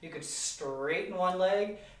top, you could straighten one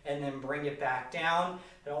leg and then bring it back down.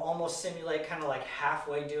 It'll almost simulate kind of like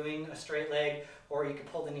halfway doing a straight leg, or you could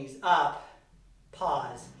pull the knees up,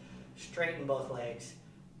 pause, straighten both legs,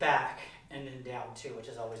 back, and then down too, which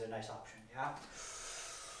is always a nice option, yeah?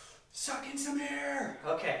 Suck in some air.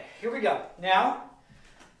 Okay, here we go. Now,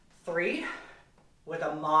 3 with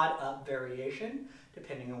a mod up variation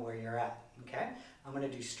depending on where you're at, okay? I'm gonna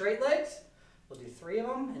do straight legs. We'll do 3 of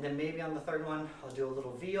them, and then maybe on the 3rd one, I'll do a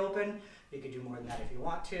little V open. You could do more than that if you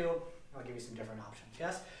want to. I'll give you some different options,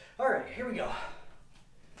 yes? All right, here we go.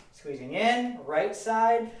 Squeezing in, right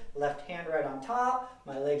side, left hand right on top.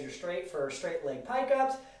 My legs are straight for straight leg pike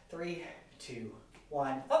ups. 3, 2,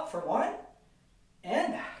 1, up for 1,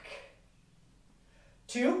 and back.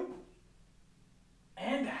 2,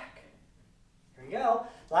 and back. Here we go.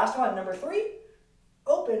 Last one, number 3,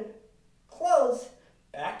 open, close,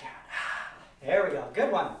 back down. There we go,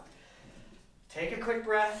 good one. Take a quick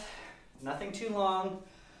breath, nothing too long.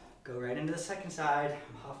 Go right into the second side.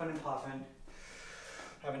 I'm huffing and puffing.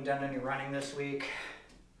 Haven't done any running this week.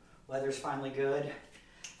 Weather's finally good.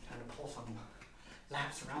 Time to pull some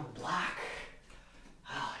laps around the block.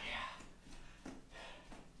 Oh yeah.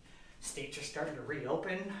 States are starting to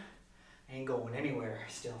reopen. Ain't going anywhere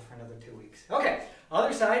still for another 2 weeks. Okay,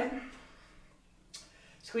 other side.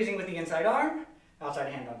 Squeezing with the inside arm,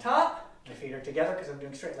 outside hand on top. My feet are together because I'm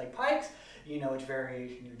doing straight leg pikes. You know which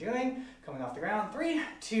variation you're doing. Coming off the ground. 3,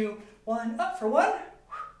 2, 1, up for 1,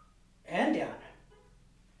 and down.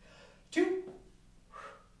 2,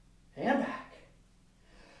 and back.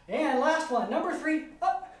 And last one, number 3,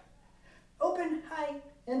 up, open, high,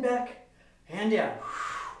 and back, and down.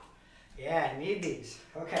 Yeah, I need these.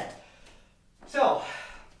 Okay. So,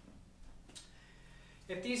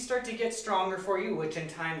 if these start to get stronger for you, which in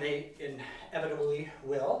time they inevitably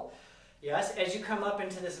will, yes, as you come up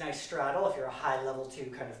into this nice straddle, if you're a high level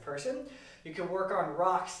 2 kind of person, you can work on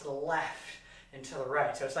rocks to the left and to the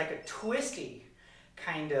right. So it's like a twisty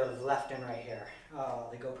kind of left and right here. Oh,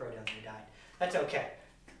 the GoPro definitely died. That's okay.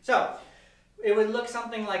 So it would look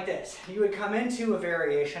something like this. You would come into a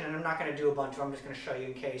variation, and I'm not going to do a bunch of them. I'm just going to show you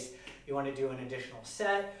in case you want to do an additional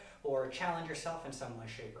set or challenge yourself in some way,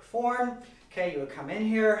 shape, or form. Okay, you would come in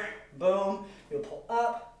here, boom, you would pull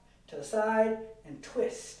up to the side and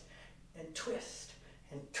twist, and twist,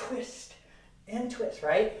 and twist, and twist,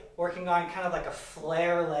 right? Working on kind of like a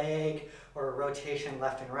flare leg or a rotation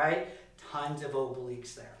left and right. Tons of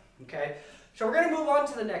obliques there, okay? So we're gonna move on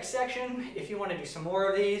to the next section. If you wanna do some more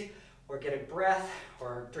of these, or get a breath,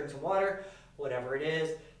 or drink some water, whatever it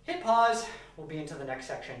is, hit pause. We'll be into the next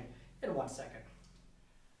section in 1 second.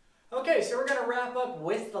 Okay, so we're gonna wrap up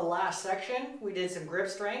with the last section. We did some grip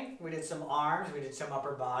strength, we did some arms, we did some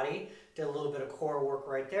upper body, did a little bit of core work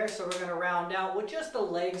right there. So we're gonna round out with just the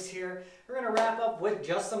legs here. We're gonna wrap up with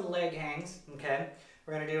just some leg hangs, okay?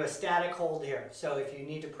 We're gonna do a static hold here. So if you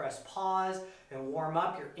need to press pause and warm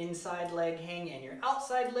up your inside leg hang and your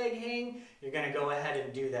outside leg hang, you're gonna go ahead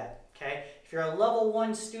and do that, okay? If you're a level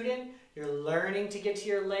 1 student, you're learning to get to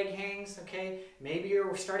your leg hangs, okay? Maybe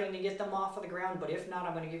you're starting to get them off of the ground, but if not,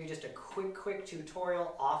 I'm gonna give you just a quick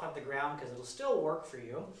tutorial off of the ground because it'll still work for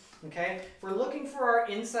you, okay? We're looking for our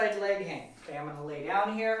inside leg hang. Okay, I'm gonna lay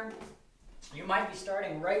down here. You might be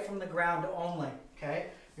starting right from the ground only, okay?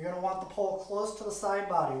 You're going to want the pole close to the side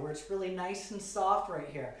body where it's really nice and soft right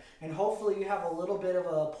here. And hopefully you have a little bit of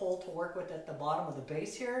a pole to work with at the bottom of the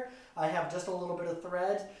base here. I have just a little bit of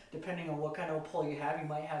threads. Depending on what kind of pole you have, you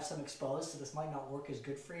might have some exposed, so this might not work as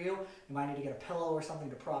good for you. You might need to get a pillow or something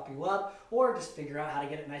to prop you up, or just figure out how to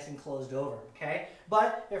get it nice and closed over, okay?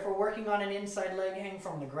 But if we're working on an inside leg hang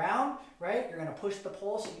from the ground, right, you're going to push the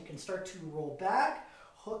pole so you can start to roll back,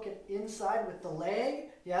 hook it inside with the leg.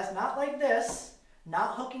 Yes, not like this.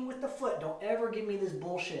 Not hooking with the foot. Don't ever give me this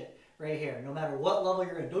bullshit right here. No matter what level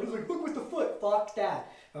you're in. Don't just like hook with the foot. Fuck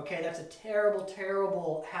that. Okay, that's a terrible,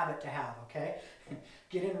 terrible habit to have, okay?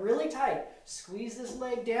 Get in really tight. Squeeze this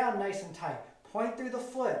leg down nice and tight. Point through the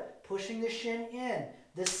foot. Pushing the shin in.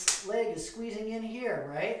 This leg is squeezing in here,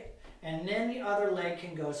 right? And then the other leg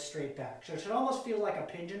can go straight back. So it should almost feel like a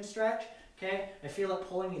pigeon stretch. Okay, I feel it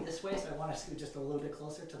pulling me this way, so I want to scoot just a little bit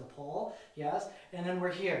closer to the pole. Yes, and then we're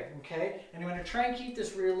here, okay? And I'm going to try and keep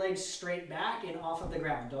this rear leg straight back and off of the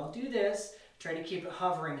ground. Don't do this. Try to keep it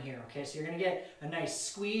hovering here, okay? So you're going to get a nice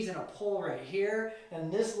squeeze and a pull right here,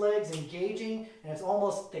 and this leg's engaging, and it's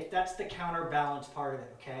almost, that's the counterbalance part of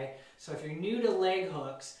it, okay? So if you're new to leg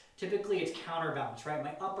hooks, typically it's counterbalance, right?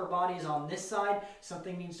 My upper body is on this side,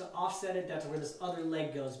 something needs to offset it, that's where this other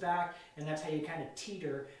leg goes back, and that's how you kind of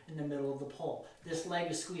teeter in the middle of the pole. This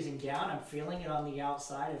leg is squeezing down, I'm feeling it on the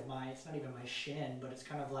outside of my, it's not even my shin, but it's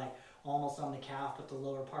kind of like almost on the calf with the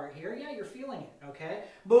lower part here. Yeah, you're feeling it, okay?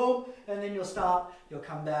 Boom, and then you'll stop, you'll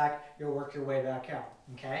come back, you'll work your way back out,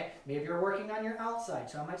 okay? Maybe you're working on your outside,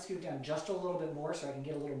 so I might scoot down just a little bit more so I can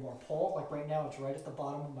get a little more pull. Like right now, it's right at the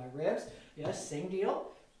bottom of my ribs. Yes, same deal.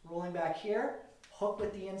 Rolling back here, hook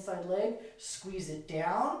with the inside leg, squeeze it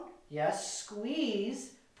down. Yes,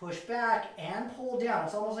 squeeze, push back, and pull down.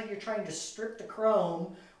 It's almost like you're trying to strip the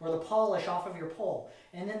chrome or the polish off of your pole.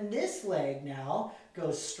 And then this leg now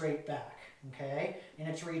goes straight back, okay? And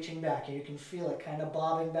it's reaching back, and you can feel it kind of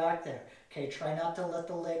bobbing back there. Okay, try not to let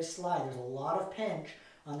the legs slide. There's a lot of pinch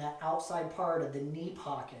on that outside part of the knee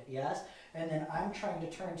pocket, yes? And then I'm trying to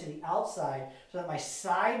turn to the outside so that my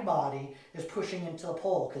side body is pushing into the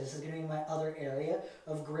pole, because this is going to be my other area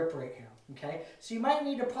of grip right here, okay? So you might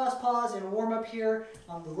need to pause and warm up here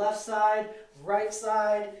on the left side, right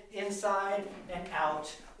side, inside, and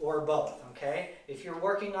out, or both, okay? If you're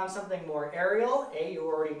working on something more aerial, you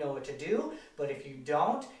already know what to do, but if you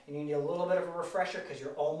don't, and you need a little bit of a refresher because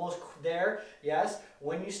you're almost there, yes?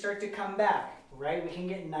 When you start to come back, right, we can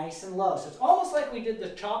get nice and low. So it's almost like we did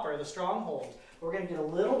the chopper, the stronghold. We're going to get a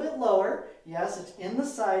little bit lower. Yes, it's in the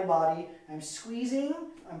side body. I'm squeezing,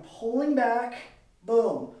 I'm pulling back,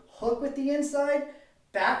 boom. Hook with the inside,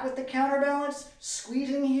 back with the counterbalance,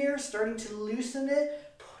 squeezing here, starting to loosen it.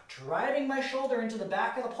 Driving my shoulder into the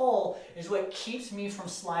back of the pole is what keeps me from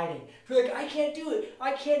sliding. If you're like, I can't do it,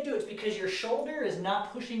 it's because your shoulder is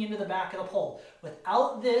not pushing into the back of the pole.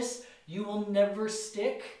 Without this, you will never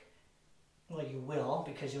stick. Well, you will,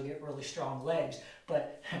 because you'll get really strong legs.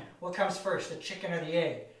 But what comes first, the chicken or the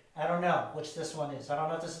egg? I don't know which this one is. I don't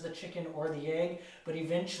know if this is the chicken or the egg, but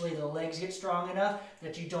eventually the legs get strong enough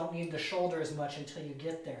that you don't need the shoulder as much until you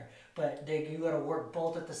get there. But you got to work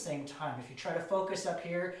both at the same time. If you try to focus up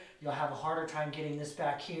here, you'll have a harder time getting this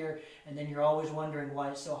back here, and then you're always wondering why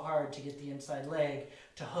it's so hard to get the inside leg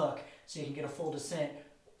to hook so you can get a full descent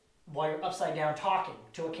while you're upside down talking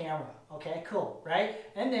to a camera. Okay, cool, right?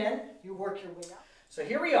 And then you work your way out. So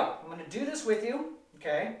here we are. I'm going to do this with you,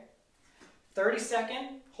 okay?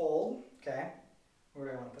 30-second hold, okay? Where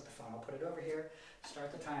do I want to put the phone? I'll put it over here,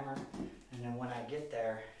 start the timer, and then when I get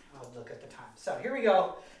there, I'll look at the time. So here we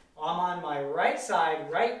go. I'm on my right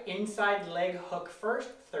side, right inside leg hook first,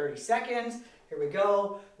 30 seconds. Here we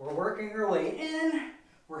go. We're working our way in.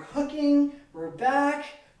 We're hooking. We're back.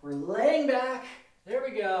 We're laying back. There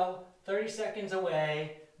we go. 30 seconds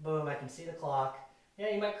away. Boom, I can see the clock.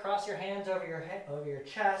 Yeah, you might cross your hands over your head, over your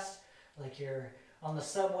chest, like you're on the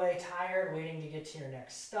subway, tired, waiting to get to your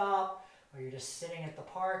next stop, or you're just sitting at the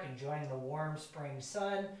park enjoying the warm spring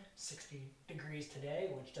sun. 60 degrees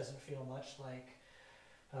today, which doesn't feel much like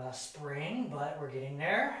spring, but we're getting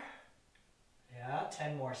there. Yeah,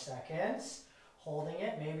 10 more seconds. Holding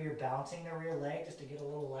it. Maybe you're bouncing the rear leg just to get a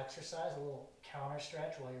little exercise, a little counter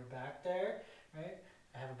stretch while you're back there, right?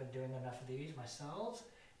 I haven't been doing enough of these myself.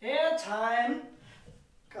 And time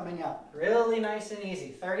coming up. Really nice and easy.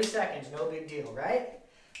 30 seconds, no big deal, right?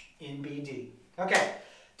 In BD. Okay,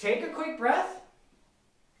 take a quick breath.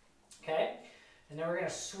 Okay, and then we're going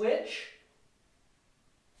to switch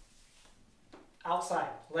outside,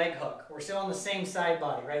 leg hook. We're still on the same side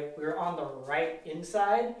body, right? We're on the right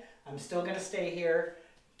inside. I'm still going to stay here,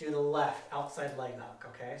 do the left outside leg hook,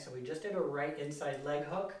 okay? So we just did a right inside leg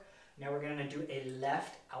hook. Now we're going to do a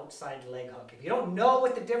left outside leg hook. If you don't know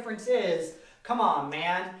what the difference is, come on,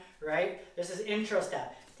 man, right? This is intro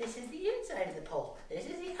step. This is the inside of the pole. This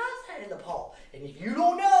is the outside of the pole. And if you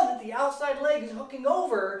don't know that the outside leg is hooking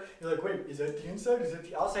over, you're like, wait, is that the inside? Is it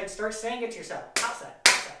the outside? Start saying it to yourself. Outside,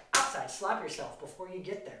 outside, outside. Slap yourself before you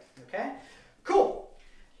get there, okay? Cool.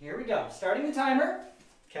 Here we go. Starting the timer,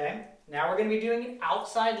 okay? Now we're going to be doing an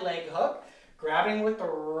outside leg hook, grabbing with the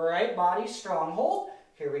right body stronghold.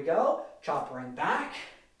 Here we go. Choppering back,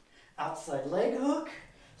 outside leg hook,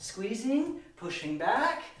 squeezing, pushing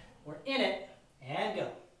back. We're in it, and go.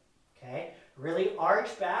 Okay, really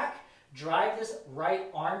arch back, drive this right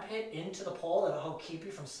armpit into the pole. That'll help keep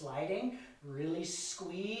you from sliding. Really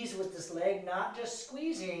squeeze with this leg, not just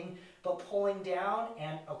squeezing, but pulling down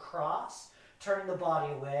and across, turning the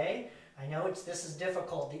body away. I know this is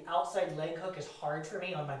difficult. The outside leg hook is hard for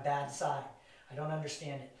me on my bad side. I don't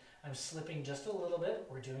understand it. I'm slipping just a little bit.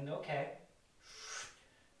 We're doing okay.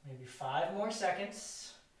 Maybe 5 more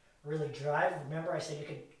seconds. Really drive. Remember I said you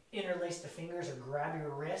could interlace the fingers or grab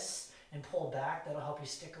your wrists and pull back. That'll help you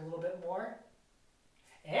stick a little bit more.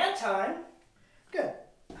 And time. Good.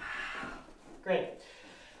 Great.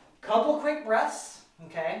 Couple quick breaths,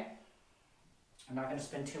 okay? I'm not going to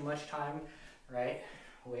spend too much time, right,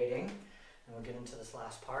 waiting. And we'll get into this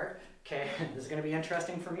last part. Okay, this is going to be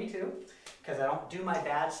interesting for me too, because I don't do my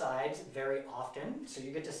bad sides very often. So you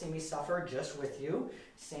get to see me suffer just with you.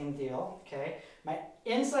 Same deal, okay? My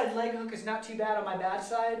inside leg hook is not too bad on my bad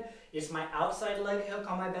side. It's my outside leg hook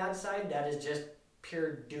on my bad side that is just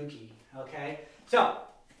pure dookie, okay? So,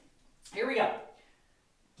 here we go.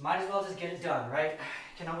 Might as well just get it done, right?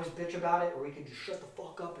 You can always bitch about it, or we can just shut the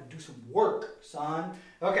fuck up and do some work, son.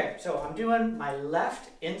 Okay, so I'm doing my left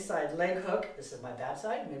inside leg hook. This is my bad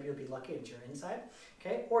side. Maybe you'll be lucky it's your inside,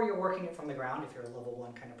 okay? Or you're working it from the ground if you're a level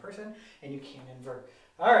 1 kind of person and you can't invert.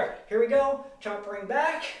 All right, here we go. Chop ring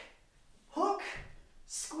back, hook,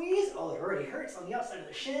 squeeze. Oh, it already hurts on the outside of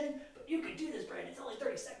the shin, but you can do this, Brandon. It's only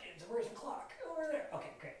 30 seconds. Where's the clock? Over there. Okay,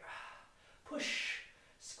 great. Push,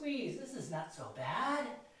 squeeze. This is not so bad,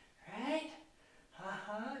 right? Come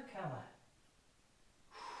on.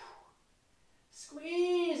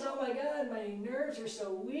 Squeeze. Oh my God, my nerves are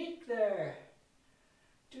so weak there.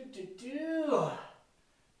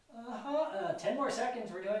 10 more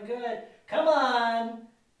seconds. We're doing good. Come on.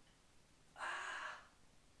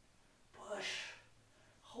 Push.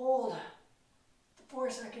 Hold. 4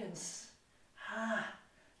 seconds.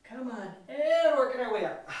 Come on. And working our way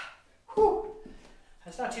up. Whew.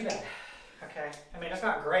 That's not too bad. Okay. I mean, it's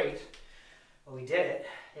not great, but we did it.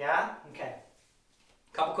 Yeah? Okay.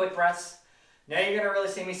 Couple quick breaths. Now you're going to really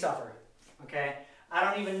see me suffer. Okay? I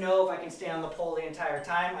don't even know if I can stay on the pole the entire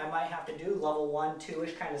time. I might have to do level 1,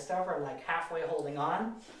 2-ish kind of stuff where I'm like halfway holding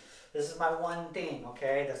on. This is my one thing,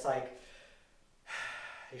 okay? That's like,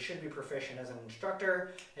 you should be proficient as an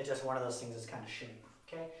instructor. It's just one of those things that's kind of shitty.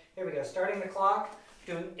 Okay? Here we go. Starting the clock.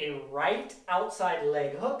 Doing a right outside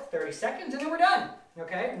leg hook, 30 seconds, and then we're done.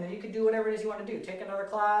 Okay? And then you can do whatever it is you want to do. Take another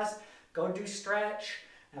class. Go do stretch.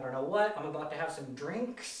 I don't know what. I'm about to have some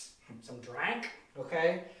drinks. Some drink.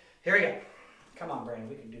 Okay? Here we go. Come on, Brandon,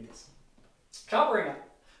 we can do this. Chop ring up.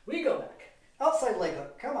 We go back. Outside leg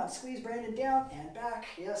hook. Come on, squeeze Brandon down and back.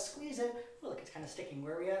 Yes, squeeze it. Oh, look, it's kind of sticking.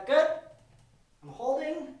 Where are we at? Good. I'm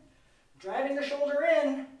holding, driving the shoulder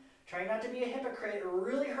in. Trying not to be a hypocrite. It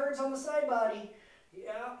really hurts on the side body.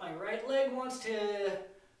 Yeah, my right leg wants to...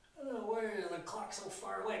 Oh, where is the clock so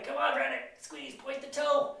far away? Come on, Brandon. Squeeze, point the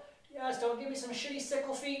toe. Yes, don't give me some shitty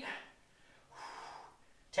sickle feet.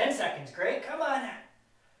 10 seconds. Great. Come on.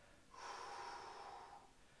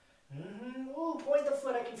 Ooh, point the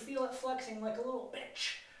foot. I can feel it flexing like a little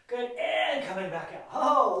bitch. Good. And coming back out.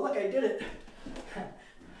 Oh, look, I did it.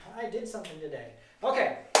 I did something today.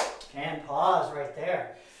 Okay. And pause right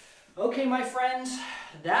there. Okay, my friends,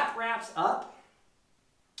 that wraps up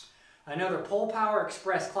another Pole Power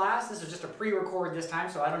Express class. This is just a pre-record this time,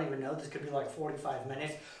 so I don't even know. This could be like 45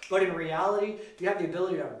 minutes. But in reality, you have the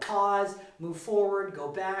ability to pause, move forward, go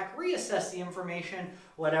back, reassess the information,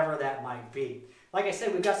 whatever that might be. Like I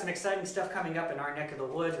said, we've got some exciting stuff coming up in our neck of the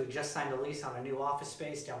woods. We just signed a lease on a new office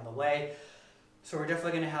space down the way. So we're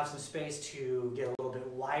definitely going to have some space to get a little bit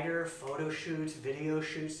wider, photo shoots, video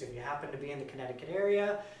shoots if you happen to be in the Connecticut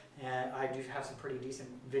area. And I do have some pretty decent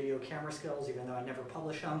video camera skills, even though I never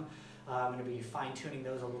publish them. I'm going to be fine-tuning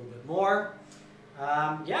those a little bit more.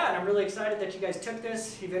 Yeah, and I'm really excited that you guys took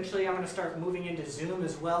this. Eventually I'm going to start moving into Zoom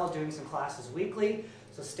as well, doing some classes weekly.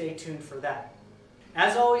 So stay tuned for that.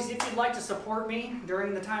 As always, if you'd like to support me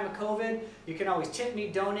during the time of COVID, you can always tip me,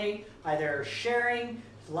 donate, either sharing,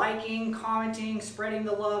 liking, commenting, spreading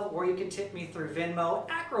the love, or you can tip me through Venmo,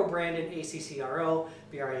 acrobrandon,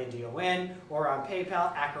 ACCRO-BRANDON, or on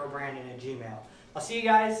PayPal, acrobrandon@gmail. I'll see you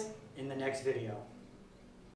guys in the next video.